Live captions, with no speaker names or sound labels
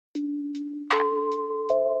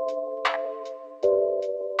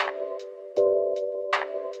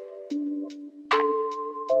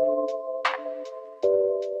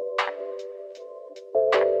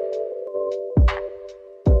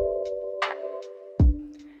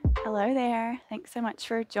Hello there. Thanks so much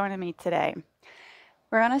for joining me today.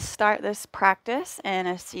 We're going to start this practice in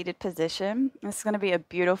a seated position. This is going to be a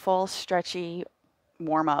beautiful, stretchy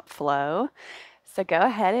warm-up flow. So go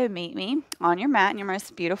ahead and meet me on your mat in your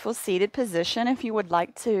most beautiful seated position. If you would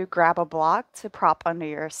like to grab a block to prop under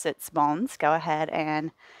your sits bones, go ahead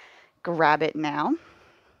and grab it now.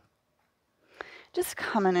 Just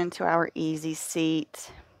coming into our easy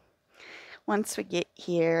seat. Once we get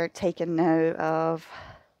here, take a note of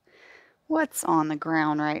what's on the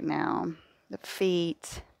ground right now. The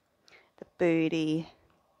feet, the booty.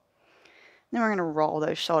 Then we're going to roll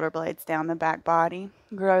those shoulder blades down the back body.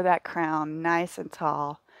 Grow that crown nice and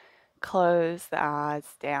tall. Close the eyes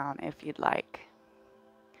down if you'd like.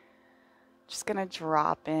 Just going to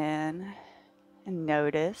drop in and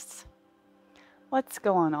notice what's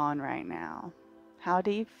going on right now. How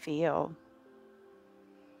do you feel?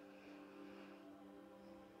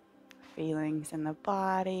 Feelings in the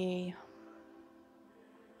body.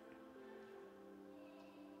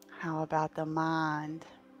 How about the mind?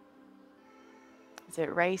 Is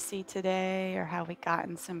it racy today, or have we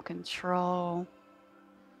gotten some control?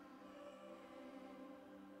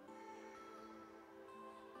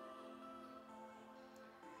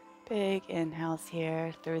 Big inhales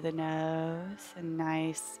here through the nose and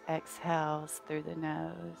nice exhales through the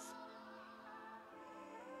nose.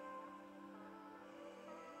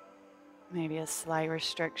 Maybe a slight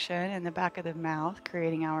restriction in the back of the mouth,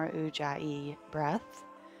 creating our ujjayi breath.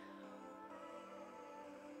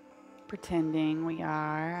 Pretending we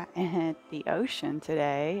are at the ocean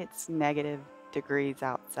today. It's negative degrees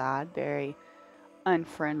outside, very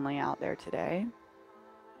unfriendly out there today.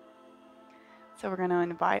 So we're going to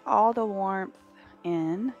invite all the warmth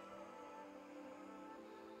in.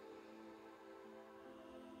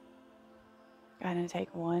 Going to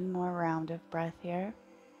take one more round of breath here.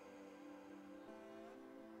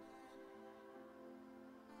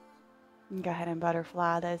 Go ahead and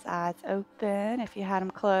butterfly those eyes open if you had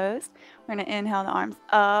them closed. We're going to inhale the arms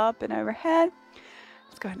up and overhead.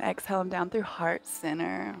 Let's go ahead and exhale them down through heart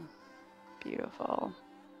center. Beautiful.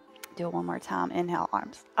 Do it one more time. Inhale,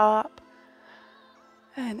 arms up.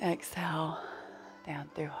 And exhale down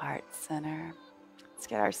through heart center. Let's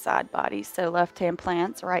get our side body. So left hand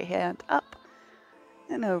plants, right hand up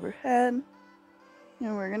and overhead.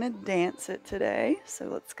 And we're going to dance it today. So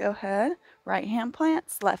let's go ahead. Right hand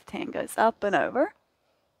plants, left hand goes up and over.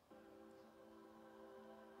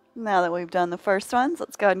 Now that we've done the first ones,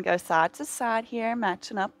 let's go ahead and go side to side here,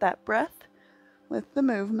 matching up that breath with the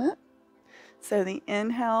movement. So the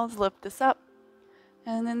inhales lift us up,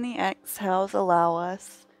 and then the exhales allow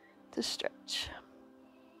us to stretch.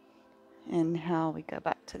 Inhale, we go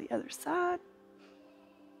back to the other side.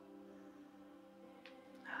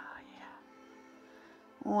 Oh, yeah.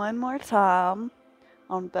 One more time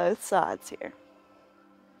on both sides here.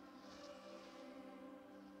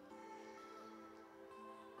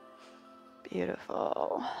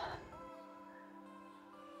 Beautiful.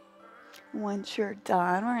 Once you're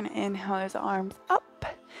done, we're going to inhale those arms up.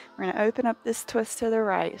 We're going to open up this twist to the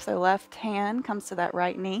right. So left hand comes to that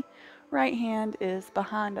right knee. Right hand is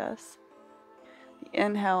behind us. The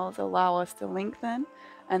inhales allow us to lengthen,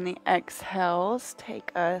 and the exhales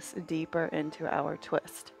take us deeper into our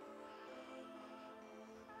twist.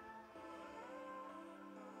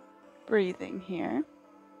 Breathing here.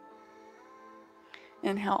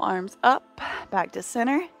 Inhale, arms up, back to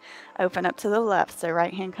center. Open up to the left. So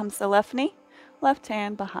right hand comes to the left knee, left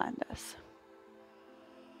hand behind us.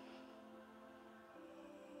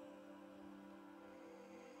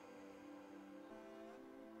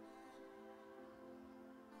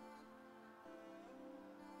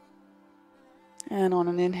 And on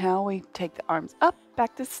an inhale, we take the arms up,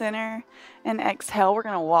 back to center. And exhale, we're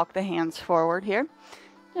going to walk the hands forward here.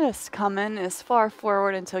 Just come in as far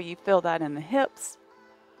forward until you feel that in the hips.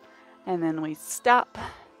 And then we stop.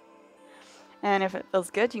 And if it feels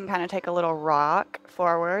good, you can kind of take a little rock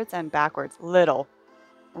forwards and backwards. Little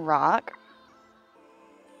rock.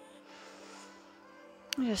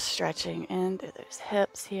 Just stretching in through those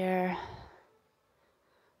hips here.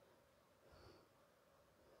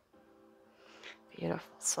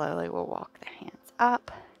 Beautiful. Slowly we'll walk the hands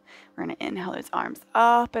up. We're going to inhale those arms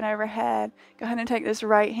up and overhead. Go ahead and take this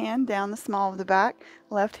right hand down the small of the back.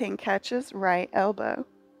 Left hand catches right elbow.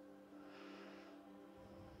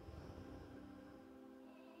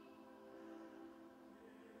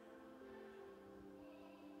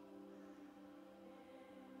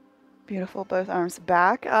 Beautiful. Both arms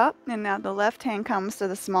back up. And now the left hand comes to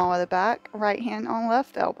the small of the back. Right hand on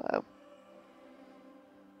left elbow.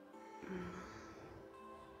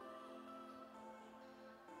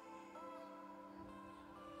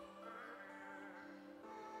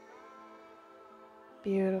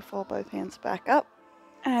 Beautiful. Both hands back up.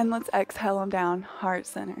 And let's exhale them down, heart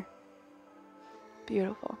center.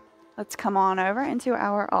 Beautiful. Let's come on over into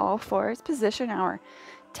our all fours position, our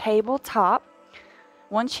tabletop.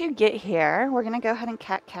 Once you get here, we're going to go ahead and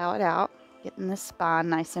cat-cow it out, getting the spine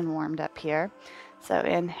nice and warmed up here. So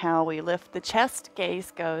inhale, we lift the chest,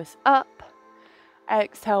 gaze goes up.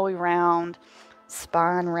 Exhale, we round,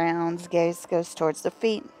 spine rounds, gaze goes towards the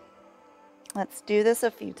feet. Let's do this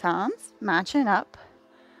a few times, matching up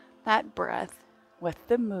that breath with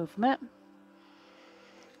the movement.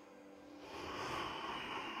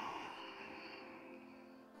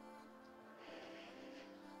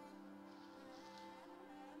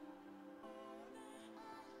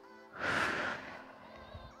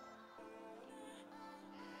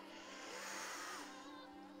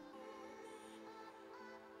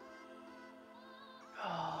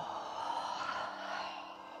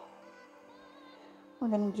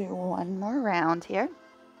 We're going to do one more round here.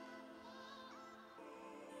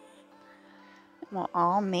 We'll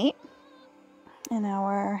all meet in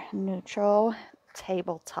our neutral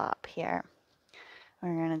tabletop here.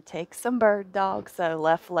 We're going to take some bird dog. So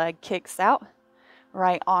left leg kicks out,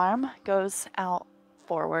 right arm goes out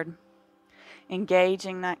forward,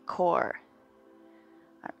 engaging that core.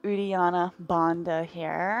 Our Uddiyana Bandha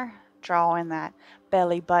here, drawing that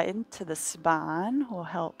belly button to the spine will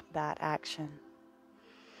help that action.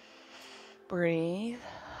 Breathe.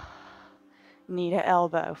 Knee to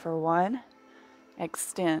elbow for 1.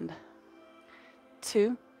 Extend.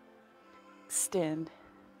 2. Extend.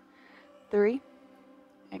 3.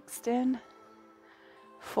 Extend.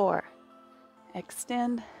 4.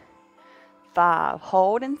 Extend. 5.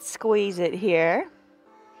 Hold and squeeze it here.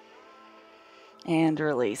 And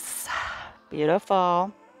release.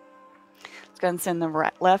 Beautiful. Let's go and send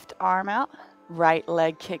the left arm out. Right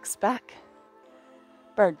leg kicks back.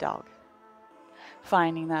 Bird dog.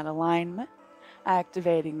 Finding that alignment,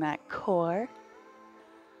 activating that core.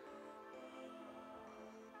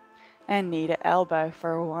 And knee to elbow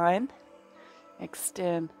for 1.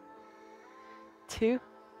 Extend. 2.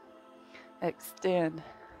 Extend.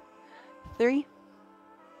 3.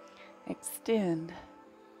 Extend.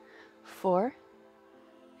 4.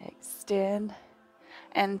 Extend.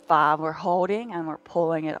 And 5. We're holding and we're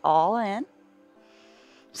pulling it all in.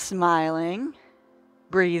 Smiling,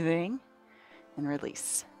 breathing, and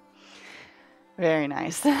release. Very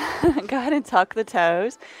nice. Go ahead and tuck the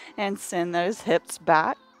toes and send those hips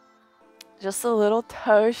back. Just a little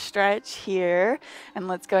toe stretch here. And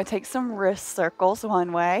let's go and take some wrist circles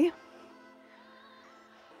one way.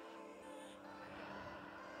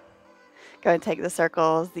 Go and take the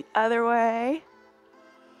circles the other way.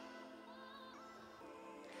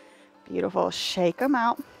 Beautiful. Shake them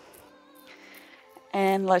out.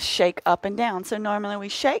 And let's shake up and down. So normally we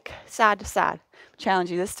shake side to side.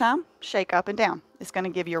 Challenge you this time, shake up and down. It's going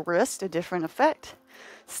to give your wrist a different effect.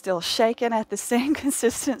 Still shaking at the same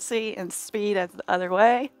consistency and speed as the other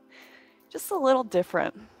way. Just a little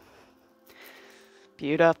different.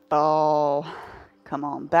 Beautiful. Come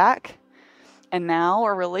on back. And now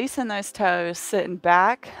we're releasing those toes, sitting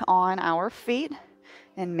back on our feet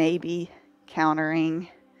and maybe countering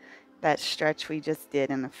that stretch we just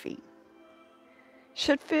did in the feet.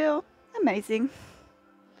 Should feel amazing.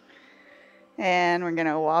 And we're going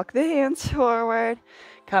to walk the hands forward,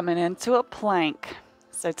 coming into a plank.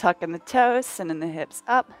 So tucking the toes, sending the hips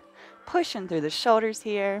up, pushing through the shoulders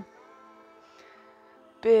here.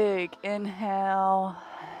 Big inhale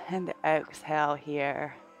and exhale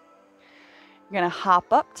here. You're going to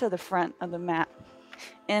hop up to the front of the mat.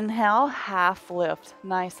 Inhale, half lift.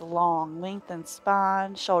 Nice long lengthened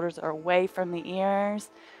spine. Shoulders are away from the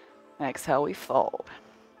ears. Exhale, we fold.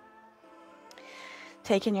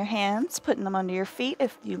 Taking your hands, putting them under your feet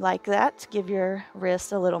if you like that. Give your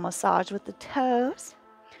wrist a little massage with the toes.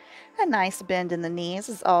 A nice bend in the knees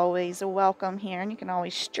is always a welcome here. And you can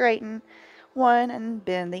always straighten one and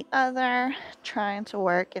bend the other. Trying to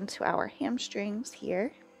work into our hamstrings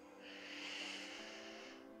here.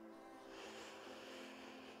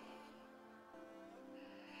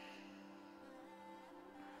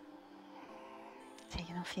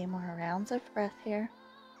 Taking a few more rounds of breath here.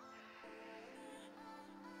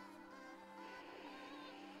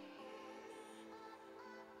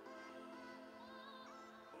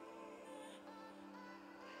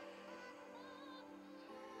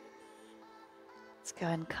 Let's go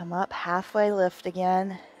ahead and come up, halfway lift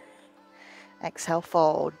again. Exhale,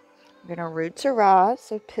 fold. We're going to root to rise,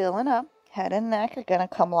 so peeling up. Head and neck are going to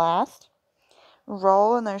come last.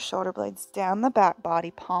 Rolling those shoulder blades down the back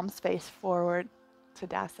body, palms face forward.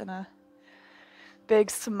 Tadasana. Big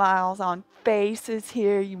smiles on faces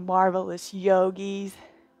here, you marvelous yogis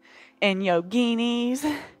and yoginis.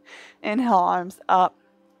 Inhale, arms up.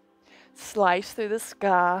 Slice through the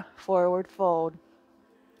sky, forward fold.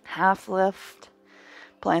 Half lift.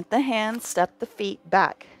 Plant the hands, step the feet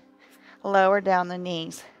back. Lower down the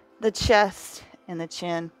knees, the chest and the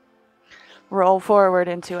chin. Roll forward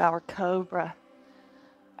into our cobra.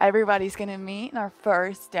 Everybody's going to meet in our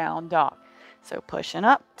first down dog. So pushing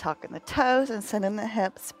up, tucking the toes and sending the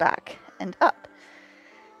hips back and up.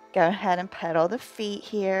 Go ahead and pedal the feet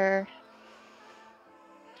here.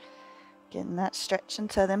 Getting that stretch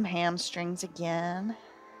into them hamstrings again.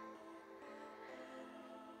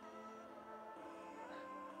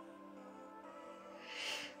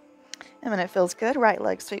 And when it feels good, right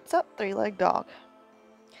leg sweeps up, 3-leg dog.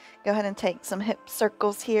 Go ahead and take some hip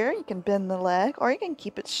circles here. You can bend the leg or you can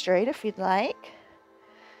keep it straight if you'd like.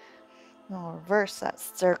 We'll reverse that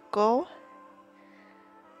circle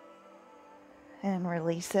and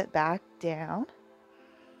release it back down.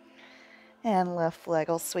 And left leg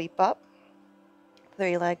will sweep up,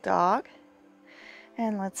 3-leg dog.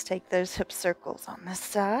 And let's take those hip circles on this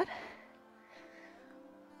side.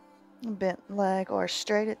 Bent leg or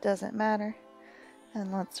straight, it doesn't matter.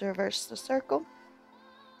 And let's reverse the circle.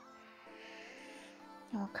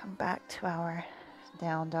 We'll come back to our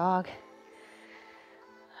down dog.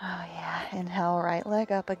 Oh yeah, inhale, right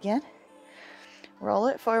leg up again. Roll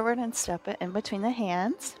it forward and step it in between the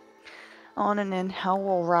hands. On an inhale,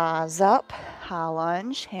 we'll rise up, high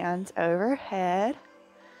lunge, hands overhead.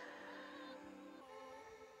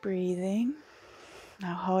 Breathing.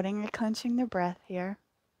 Now holding or clenching the breath here.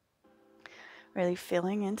 Really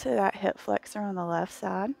feeling into that hip flexor on the left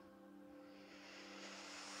side.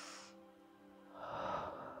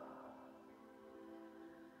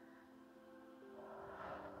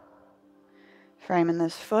 Framing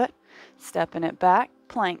this foot, stepping it back,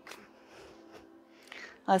 plank.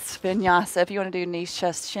 Let's vinyasa. If you want to do knees,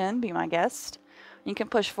 chest, shin, be my guest. You can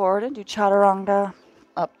push forward and do chaturanga,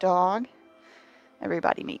 up dog.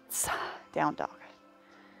 Everybody meets down dog.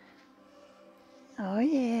 Oh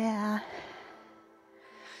yeah.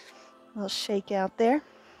 A little shake out there.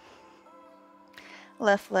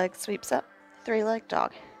 Left leg sweeps up, 3-leg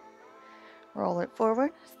dog. Roll it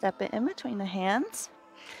forward, step it in between the hands.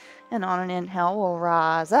 And on an inhale, we'll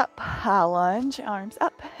rise up, high lunge, arms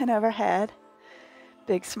up and overhead.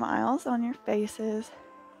 Big smiles on your faces.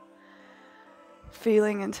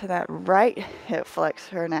 Feeling into that right hip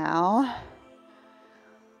flexor now.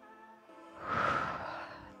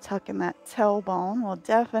 Tucking that tailbone will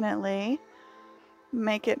definitely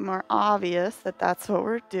make it more obvious that that's what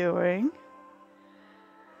we're doing.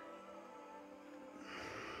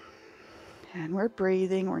 And we're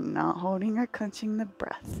breathing, we're not holding or clenching the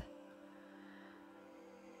breath.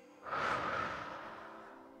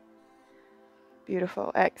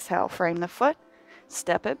 Beautiful. Exhale, frame the foot,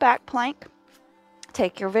 step it back, plank.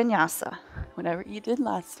 Take your vinyasa, whatever you did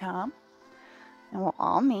last time. And we'll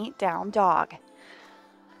all meet down dog.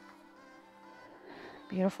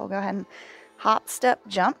 Beautiful. Go ahead and hop, step,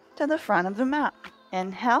 jump to the front of the mat.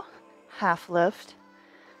 Inhale, half lift.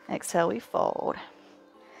 Exhale, we fold.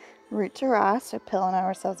 Root to rise, so pulling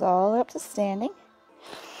ourselves all the way up to standing.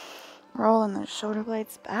 Rolling the shoulder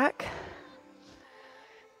blades back.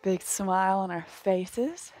 Big smile on our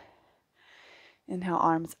faces. Inhale,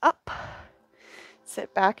 arms up.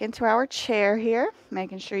 Sit back into our chair here,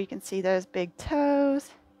 making sure you can see those big toes.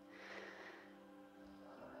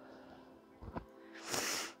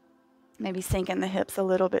 Maybe sinking the hips a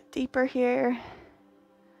little bit deeper here.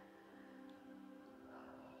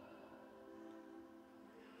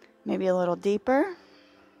 Maybe a little deeper.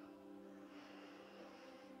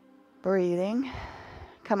 Breathing.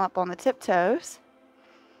 Come up on the tiptoes.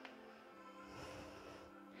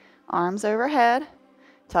 Arms overhead.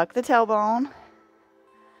 Tuck the tailbone.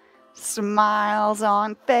 Smiles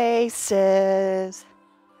on faces.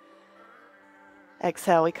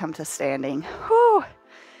 Exhale, we come to standing. Whew.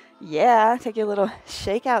 Yeah, take a little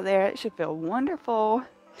shake out there. It should feel wonderful.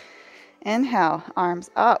 Inhale, arms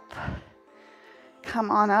up. Come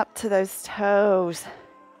on up to those toes.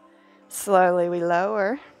 Slowly we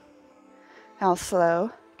lower. How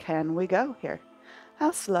slow can we go here?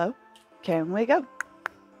 How slow can we go?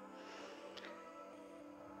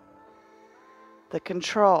 The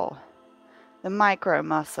control, the micro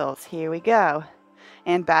muscles. Here we go.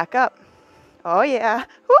 And back up. Oh yeah.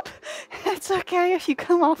 Whoop. It's okay if you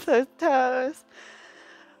come off those toes.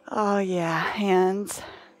 Oh yeah. Hands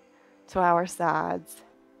to our sides.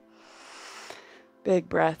 Big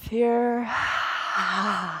breath here.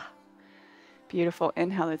 Beautiful.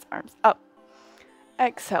 Inhale those arms up.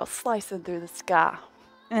 Exhale, slicing through the sky.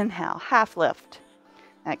 Inhale, half lift.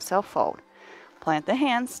 Exhale, fold. Plant the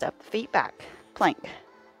hands, step the feet back. Plank.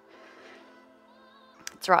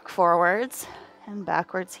 Let's rock forwards and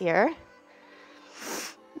backwards here.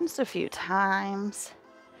 Just a few times.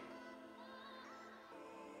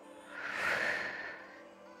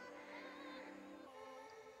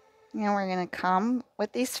 And we're going to come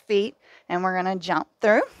with these feet and we're going to jump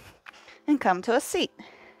through and come to a seat.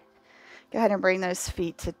 Go ahead and bring those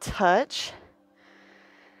feet to touch.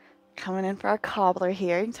 Coming in for our cobbler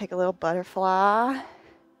here. You can take a little butterfly.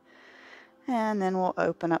 And then we'll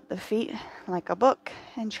open up the feet like a book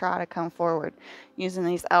and try to come forward. Using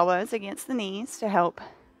these elbows against the knees to help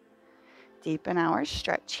deepen our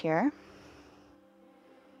stretch here.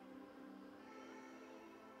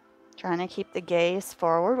 Trying to keep the gaze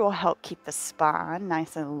forward will help keep the spine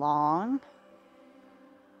nice and long.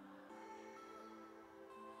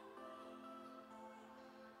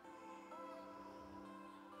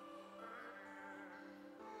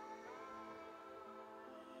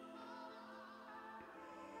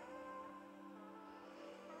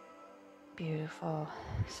 Beautiful.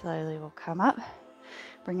 Slowly we'll come up,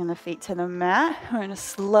 bringing the feet to the mat. We're going to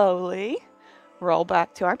slowly roll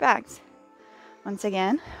back to our backs. Once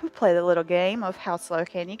again, we play the little game of how slow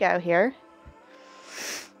can you go here.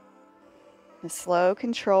 The slow,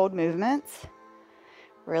 controlled movements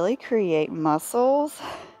really create muscles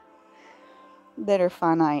that are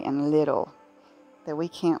finite and little that we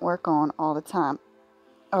can't work on all the time.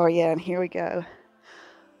 Oh yeah, and here we go.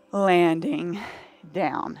 Landing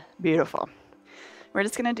down. Beautiful. We're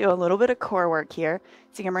just going to do a little bit of core work here.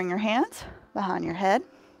 So you can bring your hands behind your head.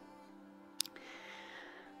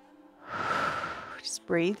 Just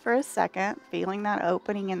breathe for a second, feeling that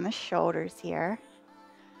opening in the shoulders here.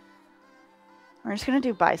 We're just going to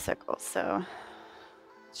do bicycles, so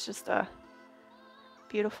it's just a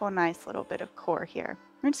beautiful, nice little bit of core here.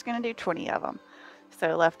 We're just going to do 20 of them.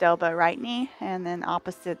 So left elbow, right knee, and then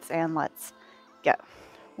opposites, and let's go.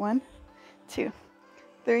 1, 2,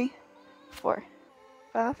 3, 4,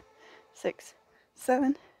 5, 6,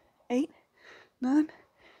 7, 8, 9,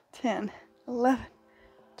 10, 11,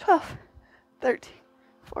 12, 13,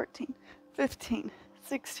 14, 15,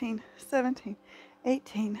 16, 17,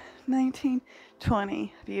 18, 19,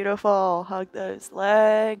 20. Beautiful. Hug those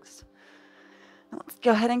legs. Let's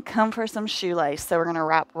go ahead and come for some shoelace. So we're going to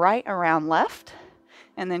wrap right around left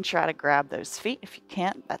and then try to grab those feet. If you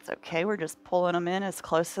can't, that's okay. We're just pulling them in as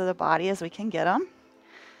close to the body as we can get them.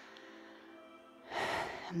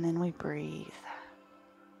 And then we breathe.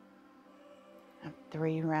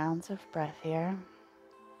 3 rounds of breath here.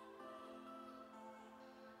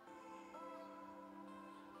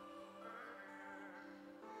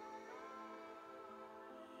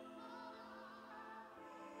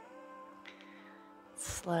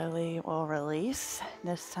 Slowly we'll release.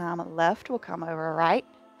 This time left will come over right.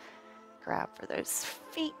 Grab for those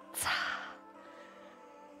feet.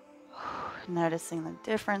 Noticing the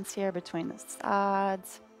difference here between the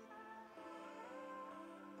sides.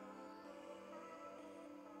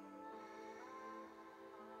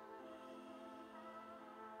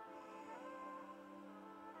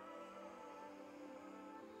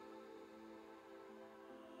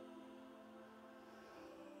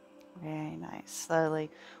 Very nice. Slowly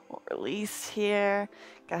we'll release here.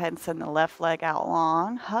 Go ahead and send the left leg out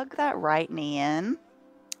long. Hug that right knee in.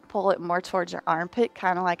 Pull it more towards your armpit,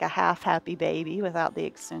 kind of like a half happy baby without the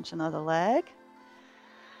extension of the leg.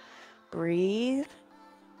 Breathe.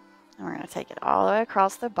 And we're going to take it all the way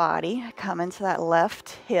across the body. Come into that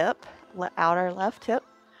left hip, outer left hip.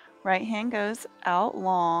 Right hand goes out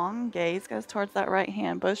long. Gaze goes towards that right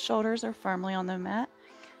hand. Both shoulders are firmly on the mat.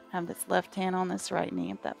 Have this left hand on this right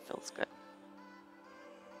knee if that feels good.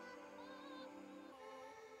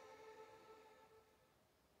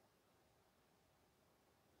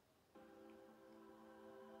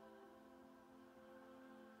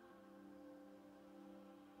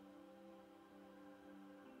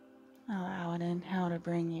 Allow an inhale to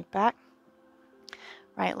bring you back.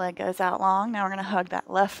 Right leg goes out long. Now we're going to hug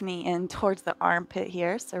that left knee in towards the armpit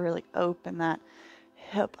here. So really open that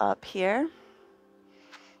hip up here.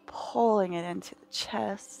 Pulling it into the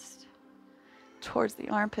chest. Towards the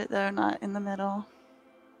armpit though, not in the middle.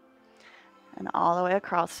 And all the way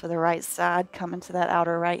across for the right side. Come into that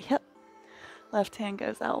outer right hip. Left hand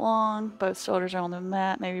goes out long. Both shoulders are on the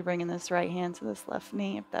mat. Maybe bringing this right hand to this left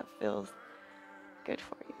knee if that feels good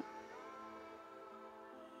for you.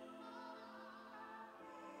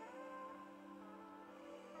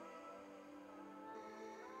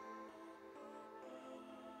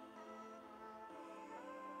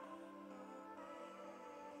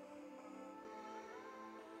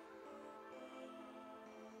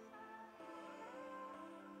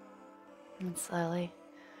 And slowly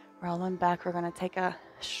rolling back, we're going to take a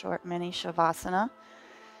short mini Shavasana.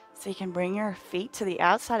 So you can bring your feet to the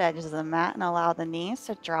outside edges of the mat and allow the knees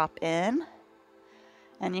to drop in.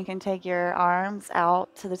 And you can take your arms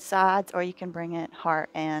out to the sides, or you can bring it heart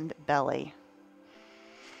and belly.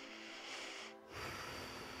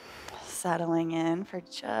 Settling in for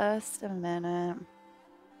just a minute.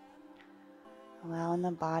 Allowing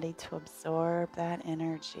the body to absorb that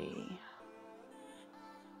energy.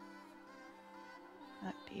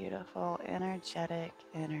 That beautiful, energetic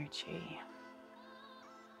energy.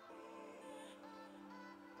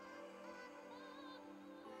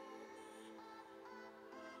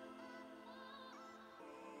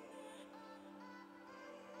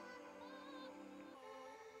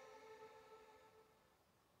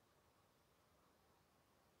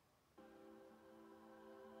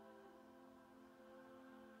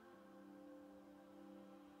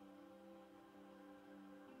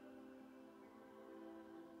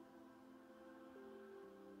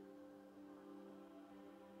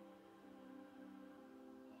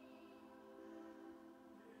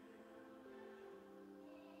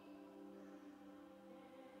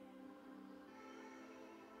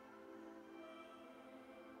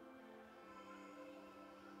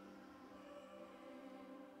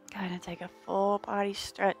 Kind of take a full body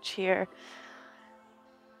stretch here.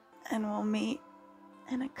 And we'll meet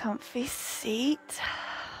in a comfy seat.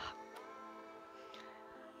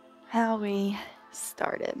 How we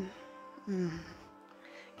started. Go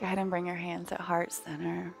ahead and bring your hands at heart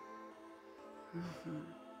center.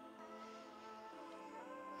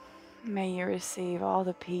 May you receive all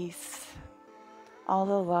the peace, all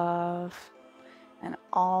the love, and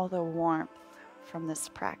all the warmth from this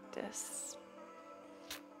practice.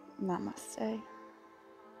 Namaste.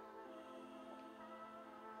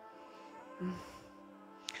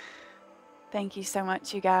 Thank you so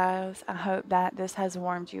much, you guys. I hope that this has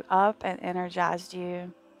warmed you up and energized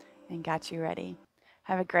you and got you ready.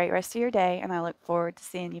 Have a great rest of your day, and I look forward to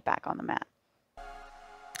seeing you back on the mat.